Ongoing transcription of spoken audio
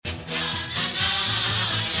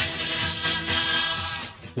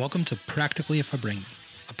Welcome to Practically a Farbrengen,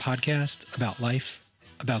 a podcast about life,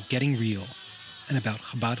 about getting real, and about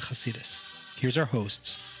Chabad Hasidus. Here's our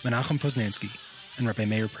hosts, Menachem Poznansky and Rabbi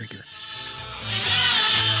Meir Prager.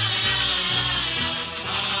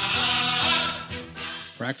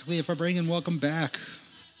 Practically a Farbrengen, welcome back.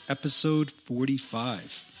 Episode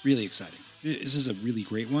 45. Really exciting. This is a really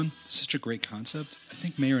great one. Such a great concept. I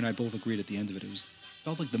think Meir and I both agreed at the end of it.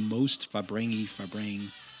 Felt like the most Farbrengi. It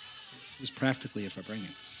was practically a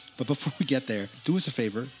Farbrengen. But before we get there, do us a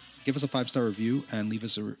favor, give us a 5-star review and give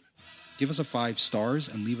us a 5 stars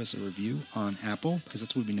and leave us a review on Apple, because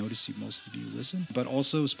that's where we notice most of you listen. But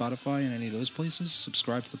also Spotify and any of those places.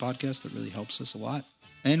 Subscribe to the podcast. That really helps us a lot.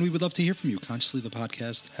 And we would love to hear from you.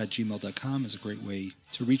 consciouslythepodcast@gmail.com is a great way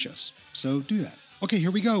to reach us. So do that. Okay,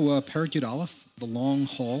 here we go. Perek Yud Aleph, The Long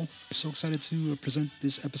Haul. I'm so excited to present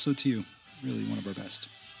this episode to you. Really one of our best.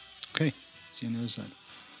 Okay, see you on the other side.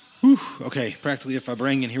 Whew, okay, practically a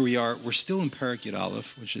Farbrengen, and here we are. We're still in Perek Yud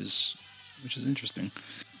Aleph, which is interesting,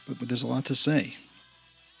 but there's a lot to say.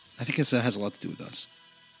 I think that has a lot to do with us.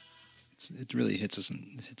 It really hits us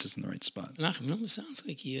in the right spot. Nachum, it almost sounds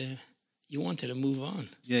like you wanted to move on.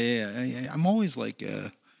 Yeah. I'm always like,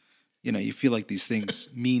 you feel like these things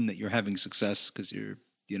mean that you're having success because you're,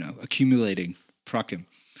 accumulating prakim.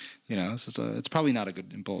 So it's probably not a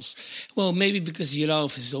good impulse. Well, maybe because Yud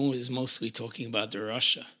Aleph is always mostly talking about the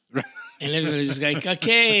Russia. And everybody's like,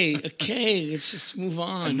 okay, let's just move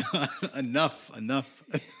on. Enough.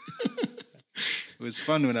 It was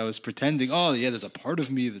fun when I was pretending, there's a part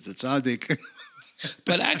of me that's a tzaddik.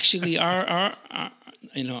 But actually, our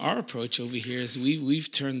approach over here is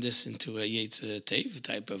we've turned this into a Yetzer Tov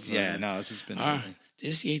type of... this has been...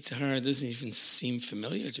 This Yetzer Hara doesn't even seem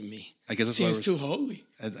familiar to me. I guess it seems too holy.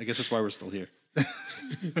 I guess that's why we're still here.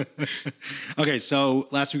 Okay, so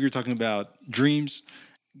last week we were talking about dreams.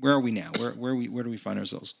 Where are we now? Where do we find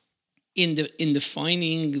ourselves? In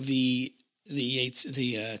defining the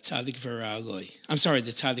tzaddik v'ra'aloi. I'm sorry,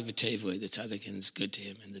 the tzaddik v'tevoi. The tzaddik is good to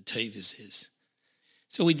him, and the tev is his.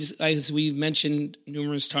 So as we've mentioned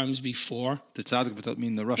numerous times before, the tzaddik v'tevoi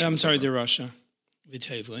mean the Russia. I'm sorry, the Russia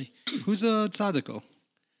v'tevoi. Who's a tzaddiko?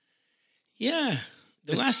 Yeah.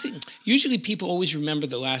 The last thing, usually people always remember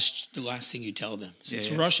the last thing you tell them. So it's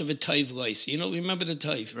Russia v'tevoi. So remember the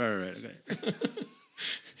tev. Right, okay.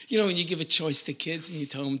 When you give a choice to kids and you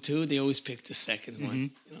tell them two, they always pick the second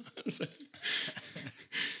one.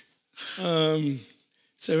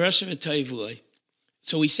 So Russia v'tevoi.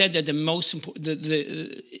 So we said that the most important,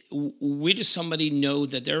 where does somebody know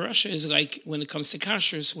that their Russia is like when it comes to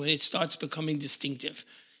kashrus, when it starts becoming distinctive?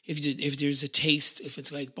 If there's a taste, if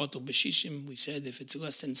it's like batel b'shishim, we said if it's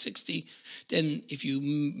less than 60, then if you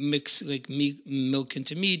mix like milk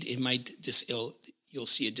into meat, it might you'll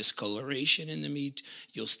see a discoloration in the meat.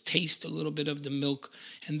 You'll taste a little bit of the milk,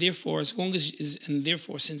 and therefore,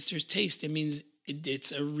 since there's taste, it means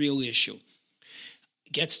it's a real issue.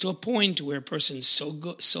 It gets to a point where a person's so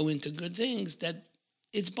into good things that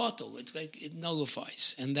it's batel. It's like it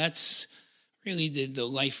nullifies, and that's really the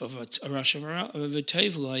life of a Rosh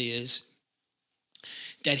v'tevoi is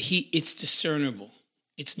that it's discernible,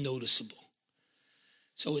 it's noticeable.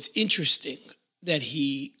 So it's interesting that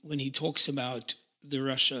when he talks about the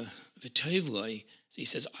Russia v'tevoi, so he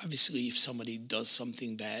says, obviously, if somebody does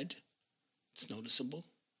something bad, it's noticeable.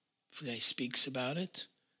 If a guy speaks about it,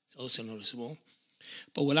 it's also noticeable.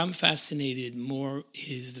 But what I'm fascinated more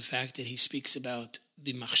is the fact that he speaks about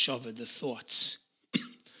the machshava, the thoughts.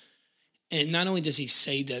 And not only does he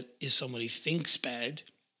say that if somebody thinks bad,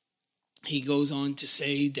 he goes on to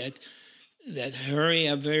say that hurry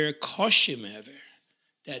aver koshim ever,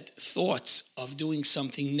 that thoughts of doing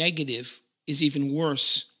something negative is even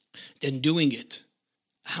worse than doing it.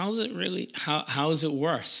 How's it really? How is it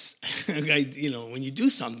worse? When you do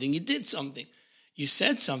something, you did something. You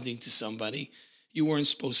said something to somebody you weren't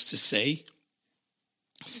supposed to say.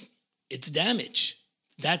 It's damage.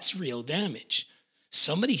 That's real damage.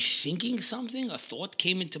 Somebody thinking something, a thought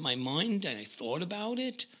came into my mind and I thought about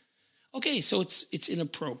it. Okay, so it's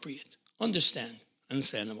inappropriate.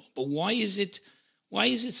 Understandable. But why is it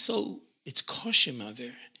so, it's koshim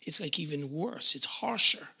aver. It's like even worse. It's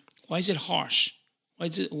harsher. Why is it harsh?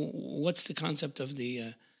 What's the concept of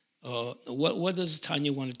the, what does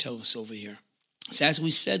Tanya want to tell us over here? So as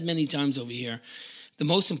we said many times over here, the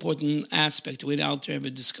most important aspect, the way the Alter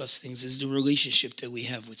Rebbe discuss things, is the relationship that we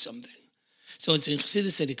have with something. So it's in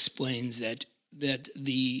Chassidus that explains that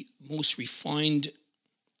the most refined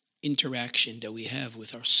interaction that we have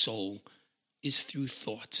with our soul is through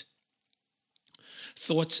thought.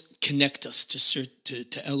 Thoughts connect us to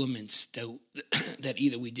elements that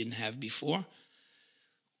either we didn't have before,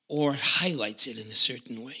 or it highlights it in a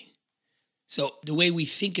certain way. So the way we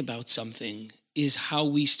think about something is how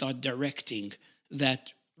we start directing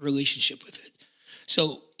that relationship with it.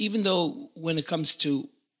 So even though when it comes to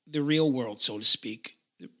the real world, so to speak,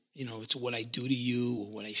 it's what I do to you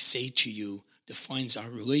or what I say to you defines our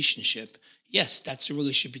relationship. Yes, that's the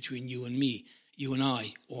relationship between you and me, you and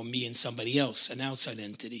I, or me and somebody else, an outside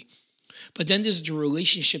entity. But then there's the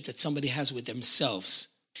relationship that somebody has with themselves.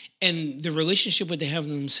 And the relationship that they have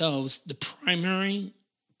with themselves, the primary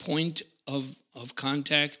point of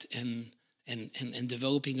contact and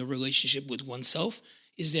developing a relationship with oneself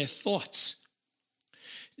is their thoughts.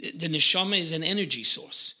 The neshama is an energy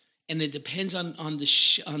source, and it depends on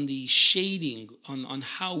the shading, on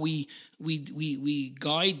how we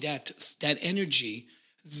guide that energy.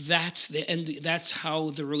 That's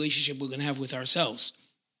how the relationship we're going to have with ourselves.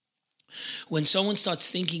 When someone starts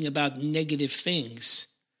thinking about negative things,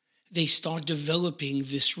 they start developing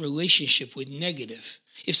this relationship with negative.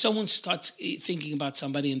 If someone starts thinking about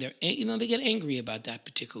somebody and they get angry about that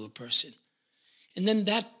particular person, and then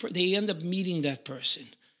they end up meeting that person,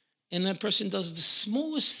 and that person does the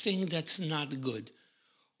smallest thing that's not good.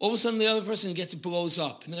 All of a sudden, the other person blows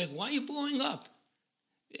up, and they're like, "Why are you blowing up?"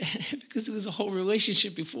 Because there was a whole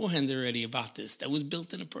relationship beforehand already about this that was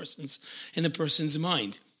built in a person's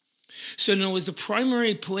mind. So, in other words, the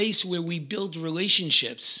primary place where we build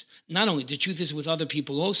relationships, not only the truth is with other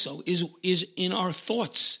people also, is in our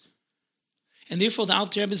thoughts. And therefore, the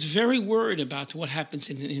Alter Rebbe is very worried about what happens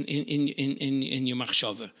in your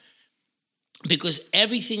machshava, because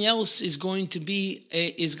everything else is going to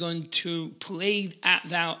play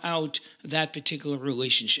out that particular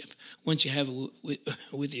relationship once you have it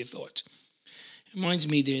with your thoughts. It reminds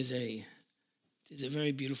me, there's a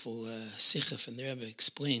very beautiful sichaf, and the Rebbe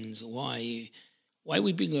explains why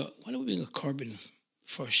we bring a carbon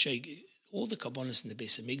for a sheikh. All the kabbalas in the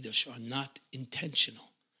Beis Hamikdash are not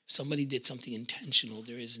intentional. If somebody did something intentional,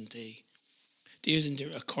 there isn't a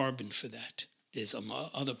carbon for that. There's some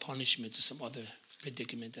other punishment or some other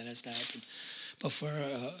predicament that has to happen. But for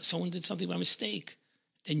someone did something by mistake,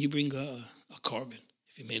 then you bring a carbon.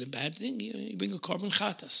 If you made a bad thing, you bring a carbon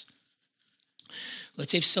chatas.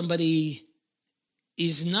 Let's say if somebody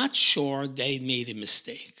is not sure they made a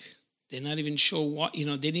mistake, they're not even sure what, they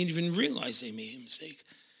didn't even realize they made a mistake,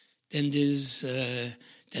 then there's a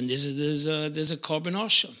carbon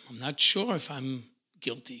asham. I'm not sure if I'm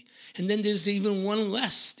guilty. And then there's even one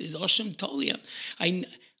less. There's asham tolia. I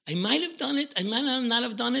might have done it, I might not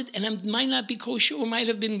have done it, and I might not be kosher or might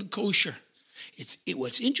have been kosher.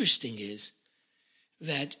 What's interesting is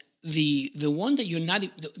that the one that you're not,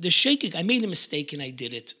 the shakik, I made a mistake and I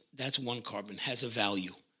did it, that's one carbon, has a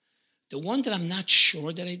value. The one that I'm not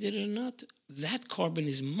sure that I did it or not, that carbon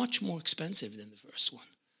is much more expensive than the first one.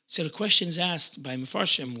 So the question is asked by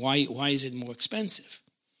Mefarshim, why is it more expensive?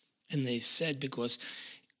 And they said because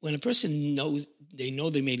when a person knows, they know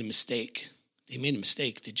they made a mistake, they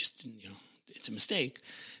just, it's a mistake,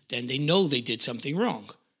 then they know they did something wrong.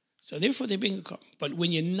 So therefore they bring a carbon. But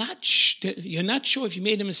when you're not sure if you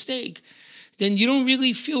made a mistake, then you don't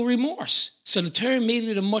really feel remorse. So the Torah made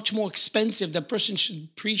it a much more expensive. That person should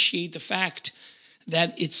appreciate the fact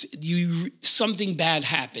that something bad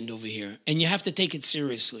happened over here, and you have to take it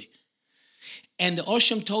seriously. And the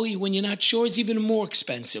Osham told you when you're not sure is even a more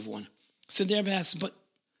expensive one. So they're asking, but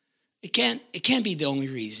it can't be the only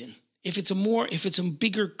reason. If it's a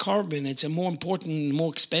bigger carbon, it's a more important,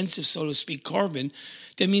 more expensive, so to speak, carbon,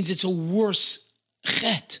 that means it's a worse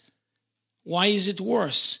chet. Why is it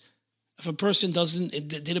worse? If a person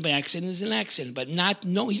did it by accident, it's an accident. But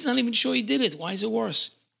he's not even sure he did it. Why is it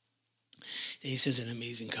worse? Then he says an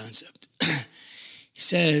amazing concept. He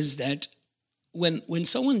says that when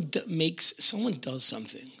someone does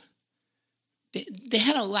something, they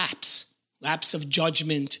had a lapse of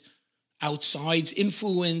judgment, outside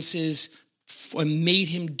influences made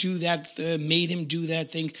him do that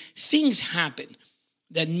thing. Things happen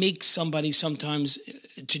that make somebody sometimes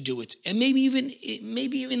to do it, and maybe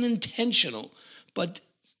even intentional, but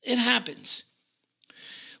it happens.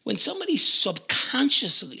 When somebody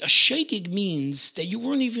subconsciously, a shakik means that you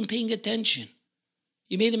weren't even paying attention.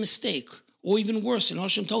 You made a mistake, or even worse, in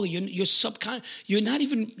Hashem told you, you're not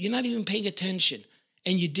even paying attention,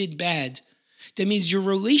 and you did bad. That means your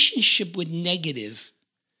relationship with negative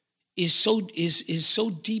is so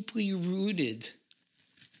deeply rooted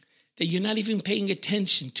that you're not even paying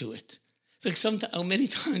attention to it. It's like many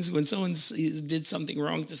times when someone did something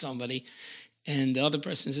wrong to somebody, and the other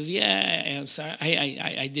person says, "Yeah, I'm sorry,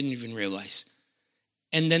 I didn't even realize,"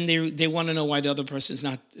 and then they want to know why the other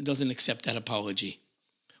person doesn't accept that apology.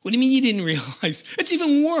 What do you mean you didn't realize? It's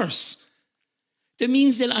even worse. That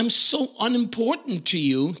means that I'm so unimportant to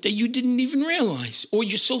you that you didn't even realize, or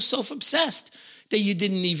you're so self-obsessed that you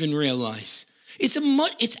didn't even realize.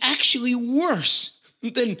 It's actually worse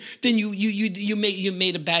than you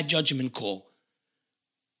made a bad judgment call.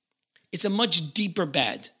 It's a much deeper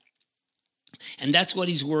bad, and that's what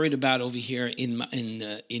he's worried about over here in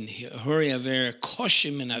Hori Aver,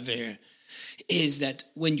 Koshim and Aver, is that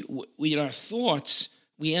with our thoughts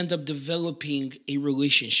we end up developing a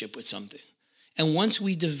relationship with something. And once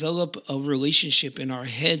we develop a relationship in our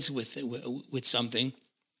heads with something,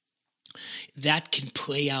 that can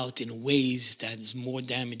play out in ways that is more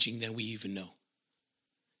damaging than we even know.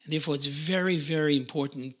 And therefore, it's very, very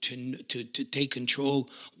important to take control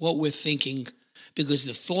what we're thinking, because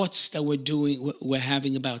the thoughts that we're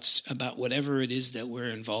having about whatever it is that we're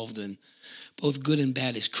involved in, both good and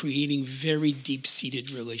bad, is creating very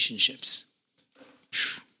deep-seated relationships.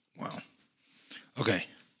 Wow. Okay.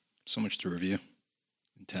 So much to review.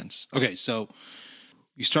 Intense. Okay, so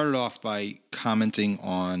you started off by commenting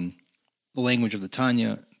on the language of the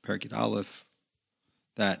Tanya, Perikid Aleph,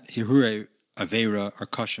 that Hirure Avera are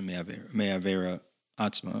Kasha Me'avera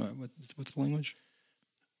Atzma. What's the language?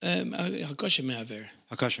 Hakasha Me'aver.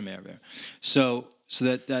 Hakasha Me'aver. So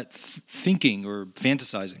that thinking or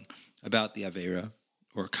fantasizing about the Avera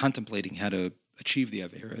or contemplating how to achieve the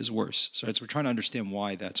Avera is worse. So we're trying to understand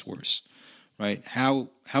why that's worse. Right? How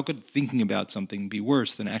could thinking about something be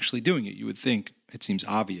worse than actually doing it? You would think, it seems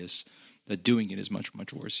obvious, that doing it is much,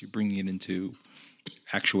 much worse. You're bringing it into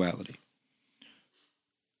actuality.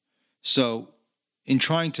 So in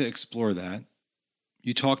trying to explore that,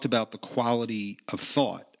 you talked about the quality of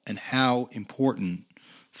thought and how important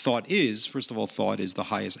thought is. First of all, thought is the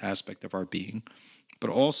highest aspect of our being,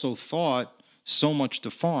 but also thought so much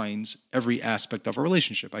defines every aspect of our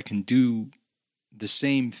relationship. I can do the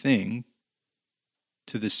same thing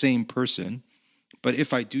to the same person, but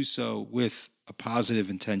if I do so with a positive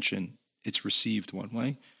intention, it's received one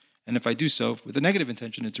way. And if I do so with a negative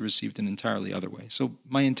intention, it's received an entirely other way. So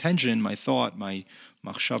my intention, my thought, my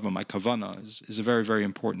machshava, my kavana is a very, very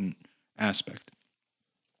important aspect.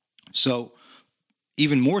 So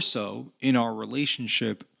even more so in our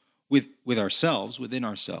relationship with ourselves, within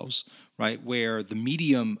ourselves, right, where the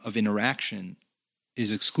medium of interaction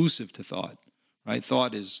is exclusive to thought, right?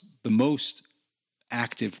 Thought is the most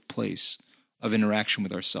active place of interaction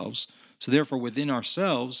with ourselves. So therefore, within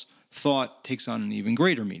ourselves, thought takes on an even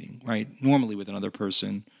greater meaning, right? Normally with another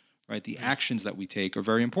person, right, the actions that we take are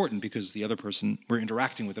very important because the other person, we're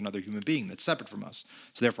interacting with another human being that's separate from us.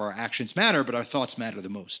 So therefore, our actions matter, but our thoughts matter the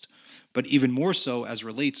most. But even more so as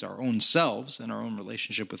relates our own selves and our own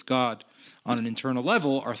relationship with God on an internal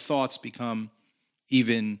level, our thoughts become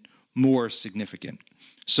even more significant.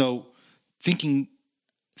 So thinking,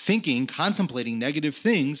 contemplating negative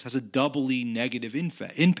things has a doubly negative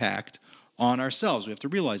impact on ourselves. We have to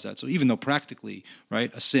realize that. So even though practically,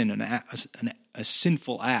 right, a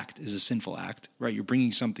sinful act is a sinful act, right? You're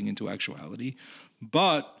bringing something into actuality.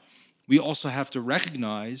 But we also have to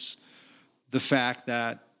recognize the fact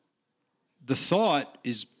that the thought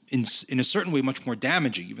is in a certain way much more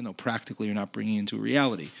damaging, even though practically you're not bringing it into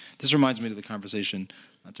reality. This reminds me of the conversation,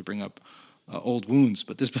 not to bring up old wounds,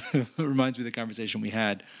 but this reminds me of the conversation we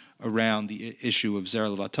had around the issue of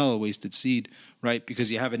Zera Levatala, wasted seed, right?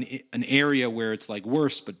 Because you have an area where it's like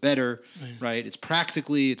worse but better, right? It's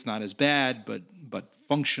practically, it's not as bad, but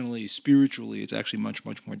functionally, spiritually, it's actually much,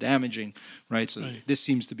 much more damaging, right? So this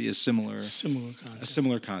seems to be a similar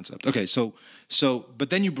concept. Okay, so but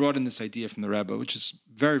then you brought in this idea from the Rebbe, which is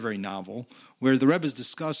very, very novel, where the Rebbe is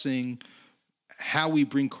discussing how we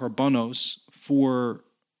bring korbanos for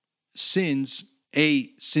sins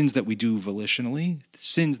that we do volitionally,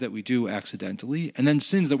 sins that we do accidentally, and then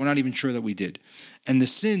sins that we're not even sure that we did. And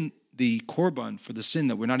the korban for the sin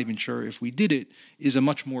that we're not even sure if we did it is a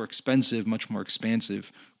much more expensive, much more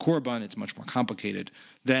expansive korban. It's much more complicated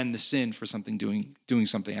than the sin for something doing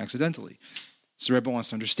something accidentally. So Rebbe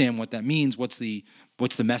wants to understand what that means. What's the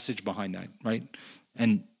message behind that, right?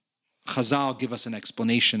 And Chazal give us an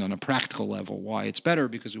explanation on a practical level why it's better,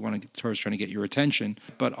 because we want to Torah's trying to get your attention.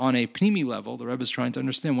 But on a pnimi level, the Rebbe is trying to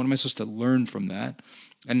understand, what am I supposed to learn from that,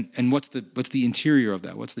 and what's the interior of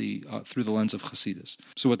that? What's the through the lens of Chassidus?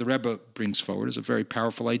 So what the Rebbe brings forward is a very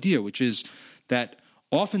powerful idea, which is that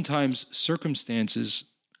oftentimes circumstances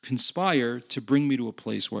conspire to bring me to a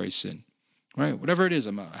place where I sin. Right, whatever it is,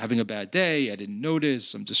 I'm having a bad day, I didn't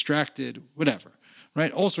notice, I'm distracted, whatever. Right,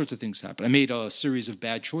 all sorts of things happen. I made a series of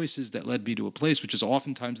bad choices that led me to a place, which is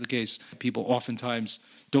oftentimes the case. People oftentimes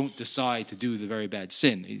don't decide to do the very bad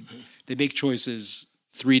sin. They make choices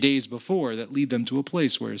 3 days before that lead them to a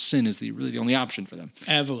place where sin is really the only option for them.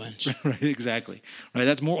 Avalanche. Right, exactly. Right,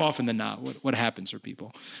 that's more often than not what happens for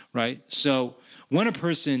people. Right, so when a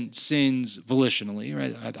person sins volitionally,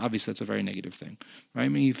 right, obviously that's a very negative thing. Right, I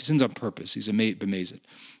mean, if he sins on purpose, he's bemazed.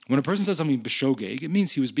 When a person says something b'shogeg, it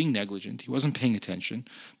means he was being negligent, he wasn't paying attention,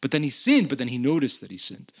 but then he sinned, but then he noticed that he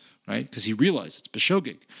sinned, right, because he realized it's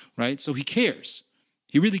b'shogeg, right, so he cares.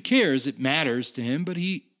 He really cares. It matters to him, but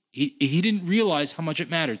he didn't realize how much it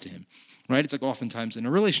mattered to him, right? It's like oftentimes in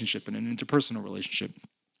a relationship, in an interpersonal relationship,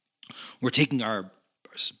 we're taking our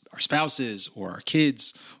spouses or our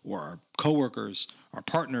kids or our coworkers, our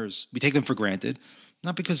partners, we take them for granted,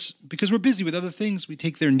 not because we're busy with other things. We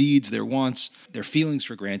take their needs, their wants, their feelings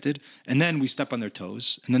for granted, and then we step on their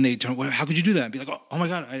toes, and then they turn, well, how could you do that? And be like, oh my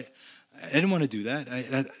God, I didn't want to do that.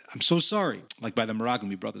 I'm so sorry. Like by the Meraglim,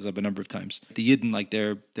 we brought this up a number of times. The Yidden, like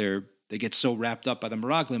they get so wrapped up by the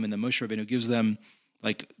Meraglim, and the Moshe Rabbeinu gives them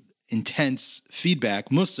like intense feedback,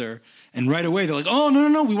 Musar, and right away they're like, oh,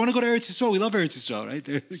 no, we want to go to Eretz Yisrael. We love Eretz Yisrael, right?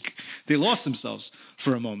 They lost themselves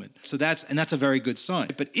for a moment. So that's a very good sign.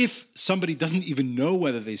 But if somebody doesn't even know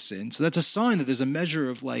whether they sin, so that's a sign that there's a measure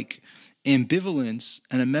of like ambivalence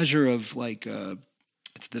and a measure of like,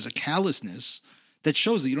 there's a callousness that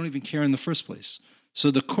shows that you don't even care in the first place.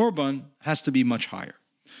 So the korban has to be much higher.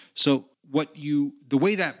 So the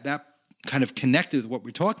way that kind of connected with what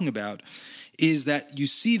we're talking about is that you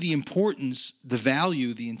see the importance, the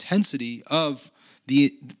value, the intensity of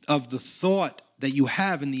the thought that you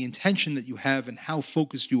have and the intention that you have and how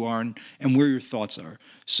focused you are and where your thoughts are.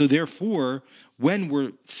 So therefore, when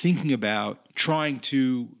we're thinking about trying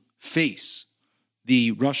to face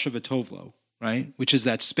the rush of a tovlo, right, which is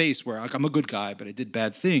that space where like, I'm a good guy, but I did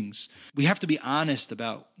bad things, we have to be honest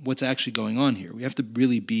about what's actually going on here. We have to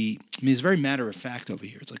really be, it's very matter of fact over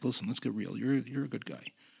here. It's like, listen, let's get real. You're a good guy,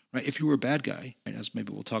 right? If you were a bad guy, right, as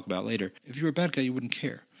maybe we'll talk about later, if you were a bad guy, you wouldn't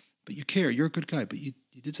care. But you care. You're a good guy, but you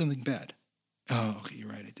did something bad. Oh, okay, you're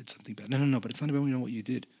right. I did something bad. No, but it's not about what you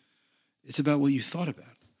did. It's about what you thought about.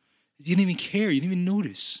 You didn't even care. You didn't even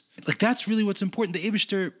notice. Like that's really what's important. The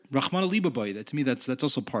Eibishter Rahman Alibabai. That to me, that's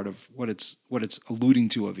also part of what it's alluding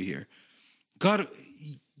to over here. God,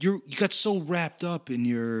 you got so wrapped up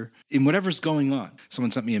in whatever's going on.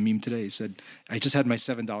 Someone sent me a meme today. He said, "I just had my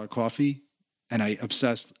 $7 coffee, and I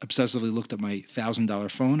obsessively looked at my $1,000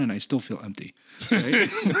 phone, and I still feel empty." Right?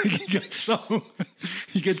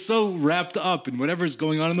 you get so wrapped up in whatever's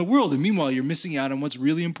going on in the world, and meanwhile you're missing out on what's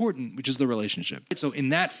really important, which is the relationship. So in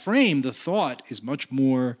that frame, the thought is much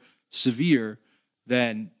more severe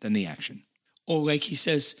than the action. Or like he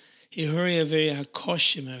says, it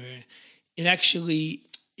actually,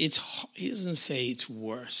 he doesn't say it's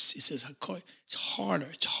worse. He says it's harder,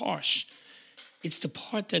 it's harsh. It's the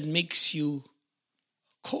part that makes you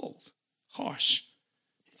cold, harsh.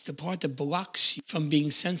 It's the part that blocks you from being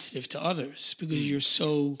sensitive to others because you're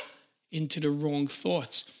so into the wrong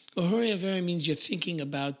thoughts. Ohori Avera means you're thinking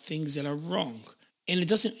about things that are wrong. And it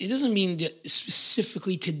doesn't mean that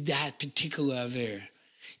specifically to that particular Avera.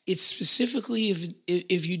 It's specifically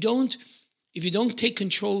if you don't take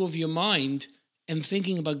control of your mind and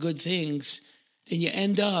thinking about good things, then you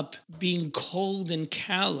end up being cold and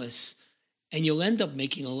callous, and you'll end up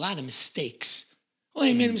making a lot of mistakes. Oh,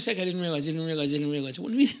 I made a mistake. I didn't realize. What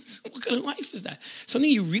do you mean? What kind of life is that? Something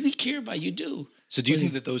you really care about, you do. So do you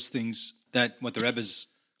think that those things, that what the Rebbe's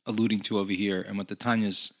alluding to over here and what the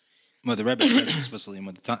Rebbe says explicitly and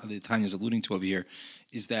what the Tanya's alluding to over here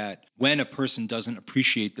is that when a person doesn't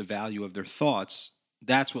appreciate the value of their thoughts,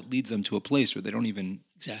 that's what leads them to a place where they don't even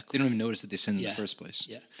notice that they sinned in the first place.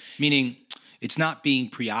 Yeah. Meaning it's not being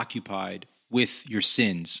preoccupied with your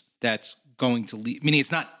sins that's going to lead, meaning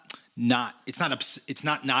it's not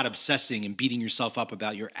obsessing and beating yourself up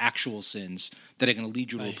about your actual sins that are going to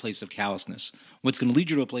lead you to a place of callousness. What's going to lead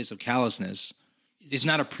you to a place of callousness is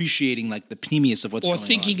not appreciating like the pneumius of what's going on. Or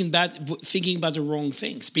thinking about the wrong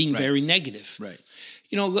things, being very negative. Right.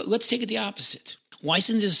 Let's take it the opposite. Why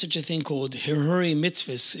isn't there such a thing called Hiruri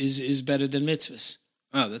mitzvahs is better than mitzvahs?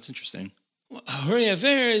 Oh, that's interesting. Hiruri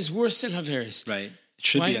Avera is worse than Haveris. Right. It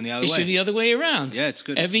should be on the other way. It should be the other way around. Yeah, it's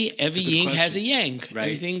good. Every yin has a yang. Right.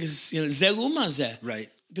 Everything is zeh luma zeh. Right.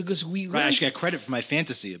 Because we I should get credit for my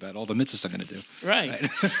fantasy about all the mitzvahs I'm going to do. Right.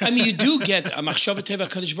 I mean, you do get a machshava teva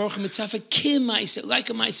kadosh baruch hu mitzvah kim ma'aseh, like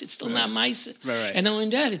a ma'aseh, it's still not ma'aseh. Right. And not only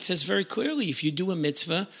that, it says very clearly, if you do a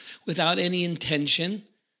mitzvah without any intention,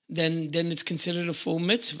 then it's considered a full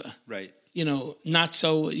mitzvah. Right. Not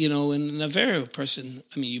so, in an Avera person,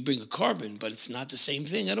 I mean, you bring a carbon, but it's not the same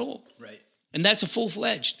thing at all. Right. And that's a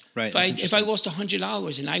full-fledged. Right. If I lost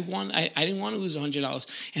 $100 and I didn't want to lose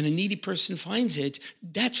 $100 and a needy person finds it,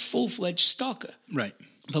 that's full-fledged stalker. Right.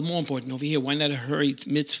 But more important over here, why not a hurried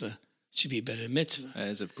mitzvah? It should be a better mitzvah. That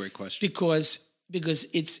is a great question. Because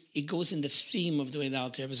it goes in the theme of the way the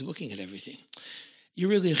Alter Rebbe is looking at everything. You're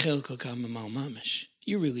really a chelko kamamal mamish.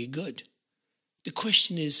 You're really good. The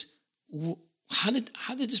question is, how did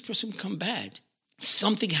this person become bad?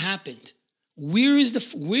 Something happened. Where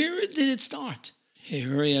did it start? Hey,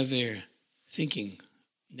 hurry aver, thinking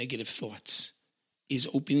negative thoughts is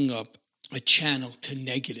opening up a channel to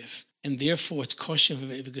negative. And therefore it's caution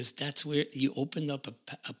because that's where you opened up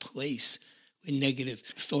a place where negative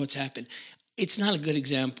thoughts happen. It's not a good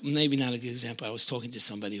example, maybe not a good example. I was talking to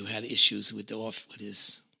somebody who had issues with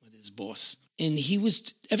his boss. And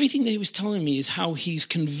everything that he was telling me is how he's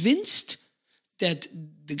convinced that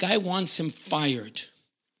the guy wants him fired.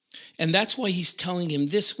 And that's why he's telling him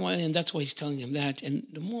this way, and that's why he's telling him that. And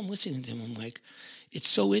the more I'm listening to him, I'm like, it's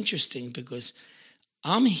so interesting because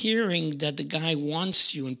I'm hearing that the guy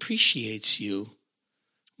wants you and appreciates you,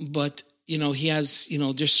 but, he has,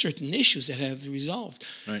 there's certain issues that have resolved.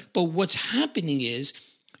 Right. But what's happening is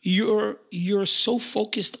you're so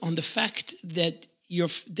focused on the fact that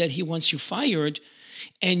he wants you fired,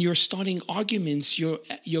 and you're starting arguments, you're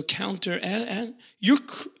counter, and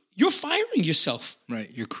you're firing yourself. Right.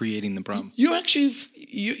 You're creating the problem. You're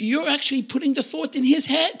actually putting the thought in his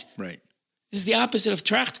head. Right. This is the opposite of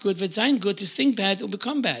tracht gut, wird sein gut, is think bad, will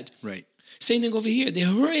become bad. Right. Same thing over here. The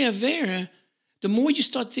hurry avera, the more you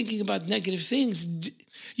start thinking about negative things,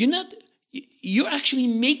 you're actually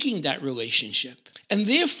making that relationship. And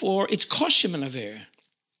therefore, it's koshem and avera.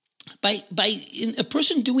 By a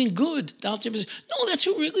person doing good, the Alter Rebbe says, no, that's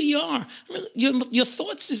who really you are. Your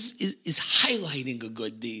thoughts is highlighting a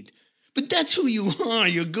good deed. But that's who you are.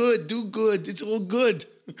 You're good. Do good. It's all good.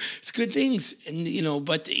 It's good things. And,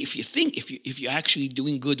 but if you're actually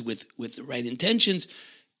doing good with the right intentions,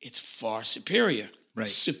 it's far superior. Right.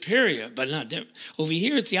 Superior, but not different. Over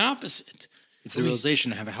here, it's the opposite. It's the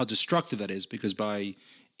realization of how destructive that is, because by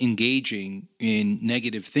engaging in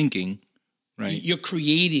negative thinking, right, you're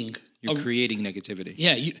creating negativity.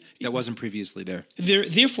 Yeah. That wasn't previously there.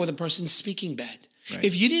 Therefore, the person's speaking bad. Right.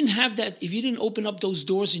 If you didn't have that, if you didn't open up those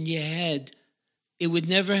doors in your head, it would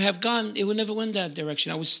never went that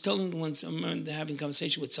direction. I was telling once, I'm having a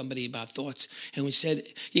conversation with somebody about thoughts, and we said,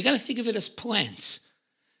 you got to think of it as plants.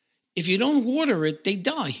 If you don't water it, they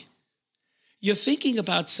die. You're thinking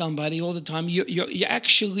about somebody all the time. You're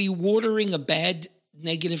actually watering a bad,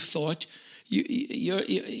 negative thought.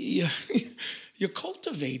 You're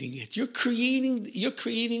cultivating it. You're creating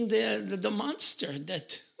the monster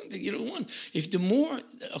that you don't want. If the more,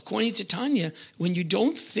 according to Tanya, when you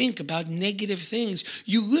don't think about negative things,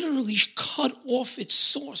 you literally cut off its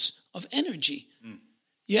source of energy.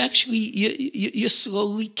 You're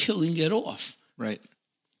slowly killing it off. Right.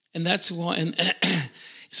 And that's why. And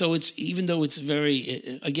so it's, even though it's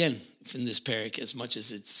very, again, from this parak, as much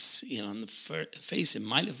as it's, on the face, it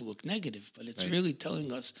might have looked negative, but it's really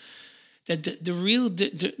telling us that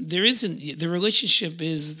there isn't, the relationship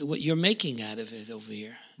is what you're making out of it over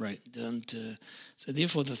here. Right. So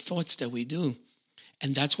therefore, the thoughts that we do,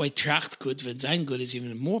 and that's why tracht gut, wird sein gut is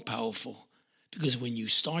even more powerful, because when you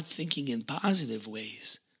start thinking in positive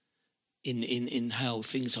ways, in how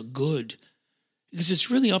things are good, because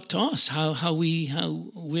it's really up to us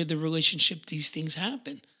where the relationship, these things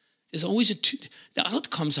happen. There's always the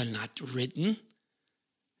outcomes are not written.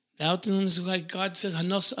 The outcomes, like God says,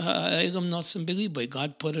 God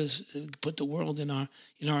put the world in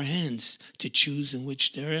our hands to choose in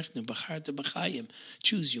which direction.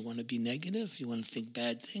 Choose. You want to be negative. You want to think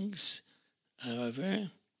bad things.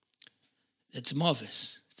 However, that's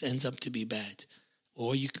mavis. It ends up to be bad.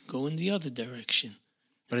 Or you can go in the other direction.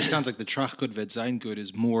 But it sounds like the trach good, vet sein good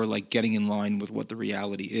is more like getting in line with what the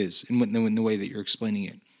reality is in the way that you're explaining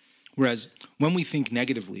it. Whereas when we think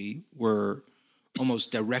negatively, we're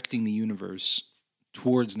almost directing the universe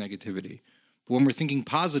towards negativity. But when we're thinking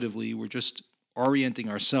positively, we're just orienting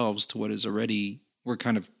ourselves to what is already, we're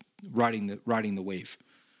kind of riding the wave.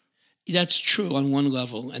 That's true on one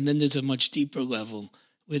level. And then there's a much deeper level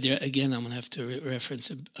where there, again, I'm going to have to reference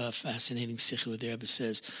a fascinating sikha where the Rebbe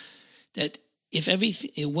says that if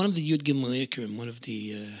everything, one of the Yud Gimel Ikarim, one of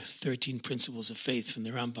the 13 principles of faith from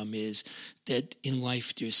the Rambam is that in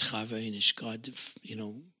life there's chava and ishkad,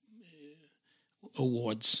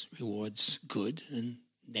 rewards good, and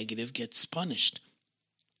negative gets punished.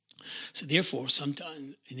 So therefore,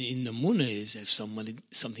 sometimes in the Munah is if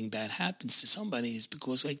something bad happens to somebody, is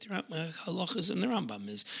because like the halachas in the Rambam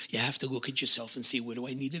is you have to look at yourself and see where do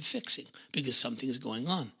I need it fixing because something is going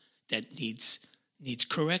on. that needs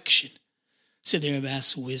correction. So the Rebbe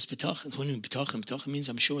asks, where's B'tachin? What do you mean B'tachin? B'tachin means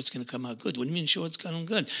I'm sure it's going to come out good. What do you mean sure it's going to come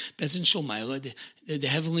good? Bezin Shalmaila, the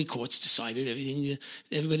heavenly courts decided everything.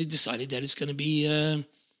 Everybody decided that it's going to be,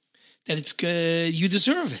 you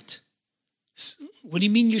deserve it. What do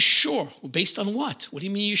you mean you're sure? Well, based on what? What do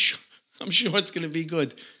you mean you're sure? I'm sure it's going to be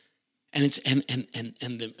good. And it's and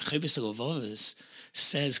the Chovos HaLevavos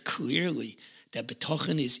says clearly that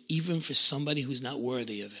B'tachin is even for somebody who's not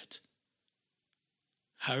worthy of it.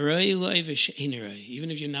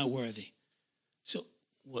 Even if you're not worthy. So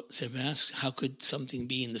Rebbe asks, how could something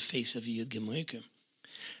be in the face of Yud Gimel?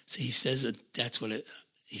 So he says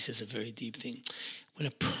he says a very deep thing. When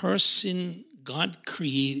a person, God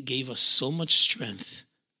gave us so much strength,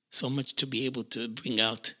 so much to be able to bring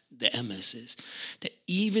out the emes, that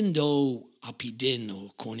even though apidin,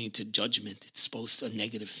 or according to judgment, a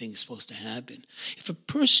negative thing is supposed to happen. If a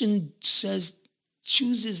person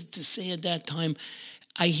chooses to say at that time,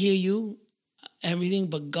 I hear you, everything,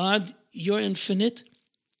 but God, you're infinite,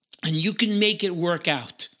 and you can make it work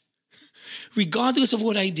out. Regardless of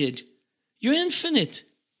what I did, you're infinite.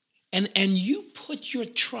 And you put your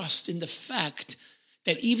trust in the fact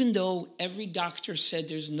that even though every doctor said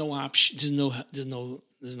there's no option,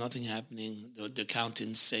 there's nothing happening. The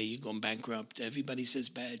accountants say you're going bankrupt. Everybody says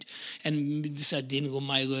bad. And Sadin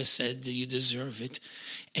Gomayla said that you deserve it.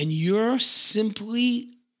 And you're simply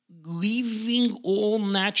leaving all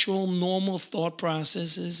natural, normal thought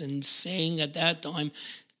processes and saying at that time,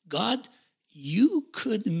 God, you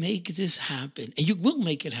could make this happen. And you will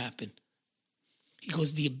make it happen.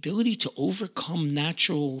 Because the ability to overcome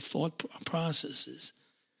natural thought processes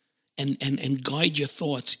and guide your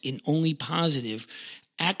thoughts in only positive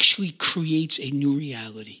actually creates a new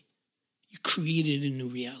reality. You created a new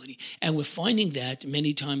reality. And we're finding that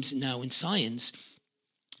many times now in science.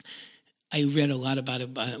 I read a lot about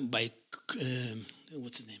it by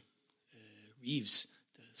what's his name? Reeves.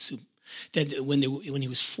 That when he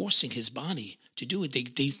was forcing his body to do it, they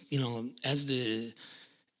as the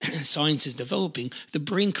science is developing, the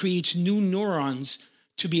brain creates new neurons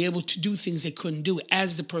to be able to do things they couldn't do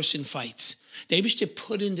as the person fights. They wish to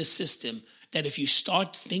put in the system that if you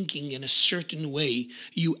start thinking in a certain way,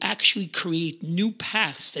 you actually create new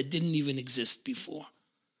paths that didn't even exist before.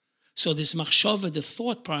 So this machshava, the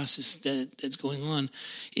thought process that's going on,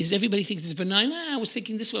 is everybody thinks it's benign. I was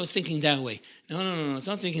thinking this way, I was thinking that way. No, it's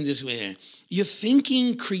not thinking this way. Your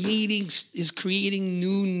thinking is creating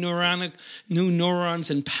new neurons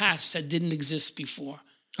and paths that didn't exist before.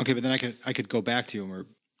 Okay, but then I could go back to you, Omer.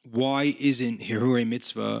 Why isn't Hirurei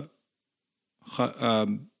Mitzvah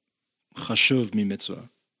chashuv mi mitzvah?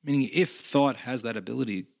 Meaning, if thought has that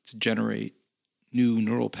ability to generate new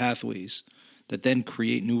neural pathways that then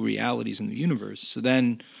create new realities in the universe, so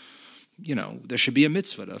then, there should be a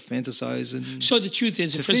mitzvah to fantasize and. So the truth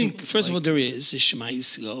is, first of all, there is the Shema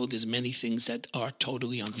Yisrael. There's many things that are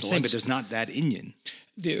totally on thoughts. But there's not that inyan.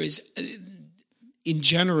 There is, in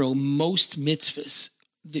general, most mitzvahs.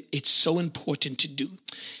 It's so important to do.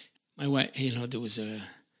 My wife, there was I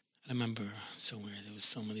remember somewhere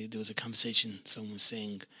there was a conversation. Someone was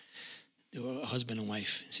saying, they were a husband and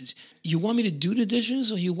wife. He says, you want me to do the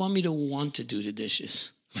dishes or you want me to want to do the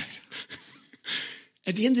dishes? Right.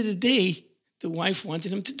 At the end of the day, the wife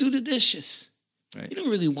wanted him to do the dishes. Right. You don't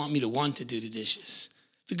really want me to want to do the dishes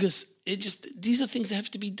because these are things that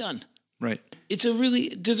have to be done. Right. There's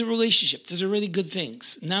a relationship. There's already good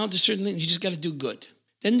things. Now there's certain things you just got to do good.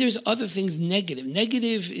 Then there's other things negative.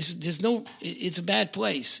 Negative it's a bad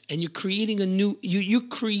place. And you're creating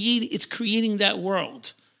it's creating that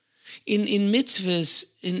world. In mitzvahs,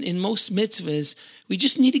 in most mitzvahs, we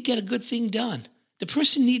just need to get a good thing done. The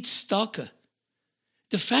person needs tzedakah.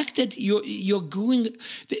 The fact that you're going,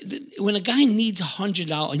 when a guy needs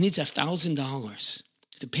 $100, he needs $1,000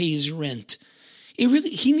 to pay his rent. He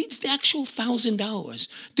needs the actual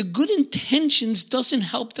 $1,000. The good intentions doesn't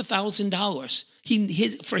help the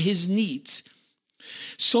 $1,000 for his needs.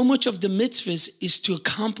 So much of the mitzvahs is to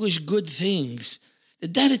accomplish good things.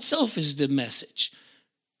 That itself is the message.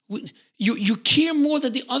 You care more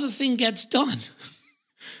that the other thing gets done.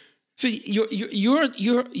 So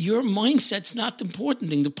your mindset's not the important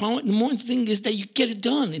thing. The important thing is that you get it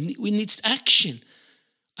done, and we need action.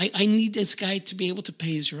 I need this guy to be able to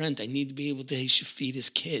pay his rent. I need to be able to feed his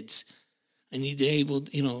kids. I need to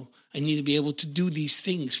be able to do these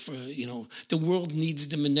things for, the world needs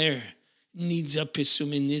the Mener. It needs a Pesum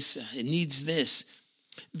Nisa. It needs this.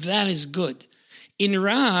 That is good. In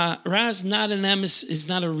Ra is not an emes, is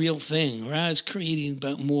not a real thing. Ra is creating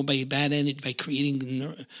more by bad energy, by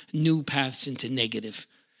creating new paths into negative.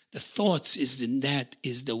 The thoughts is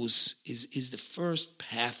the first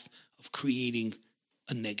path of creating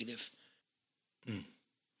a negative.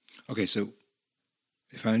 Okay, so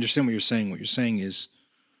if I understand what you're saying is,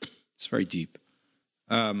 it's very deep.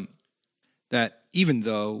 That even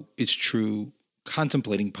though it's true,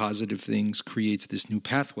 contemplating positive things creates this new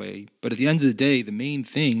pathway, but at the end of the day, the main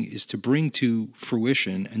thing is to bring to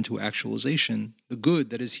fruition and to actualization the good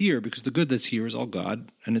that is here, because the good that's here is all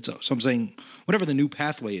God. And so I'm saying, whatever the new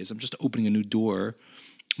pathway is, I'm just opening a new door.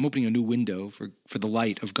 I'm opening a new window for the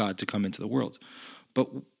light of God to come into the world. But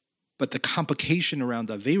the complication around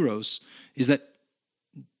Averos is that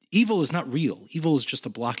evil is not real. Evil is just a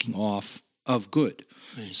blocking off of good.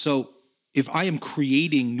 Right. So if I am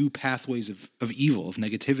creating new pathways of evil, of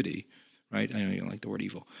negativity, right? I know you don't like the word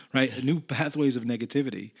evil, right? New pathways of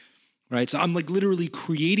negativity, right? So I'm like literally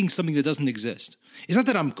creating something that doesn't exist. It's not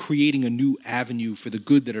that I'm creating a new avenue for the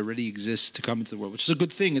good that already exists to come into the world, which is a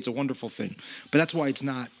good thing. It's a wonderful thing. But that's why it's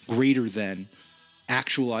not greater than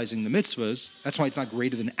actualizing the mitzvahs. That's why it's not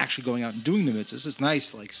greater than actually going out and doing the mitzvahs. It's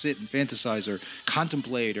nice to like sit and fantasize or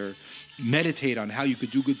contemplate or meditate on how you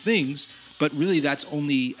could do good things. But really, that's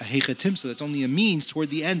only a heichatim, so that's only a means toward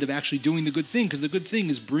the end of actually doing the good thing, because the good thing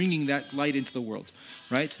is bringing that light into the world,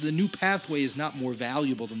 right? So the new pathway is not more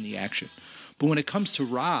valuable than the action. But when it comes to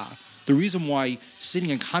Ra, the reason why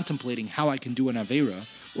sitting and contemplating how I can do an Avera,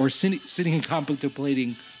 or sitting and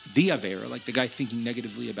contemplating the Avera, like the guy thinking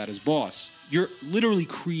negatively about his boss, you're literally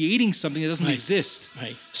creating something that doesn't exist.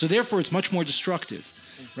 Right. So therefore, it's much more destructive.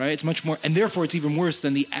 Right, it's much more, and therefore it's even worse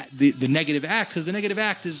than the negative act, because the negative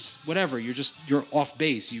act is whatever. You're off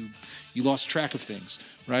base. You lost track of things,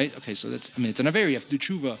 right? Okay, so it's an avera. You have to do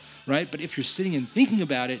tshuva, right? But if you're sitting and thinking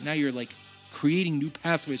about it, now you're like creating new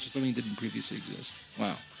pathways for something that didn't previously exist.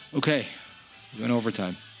 Wow. Okay, we went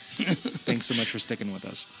overtime. Thanks so much for sticking with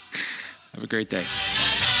us. Have a great day.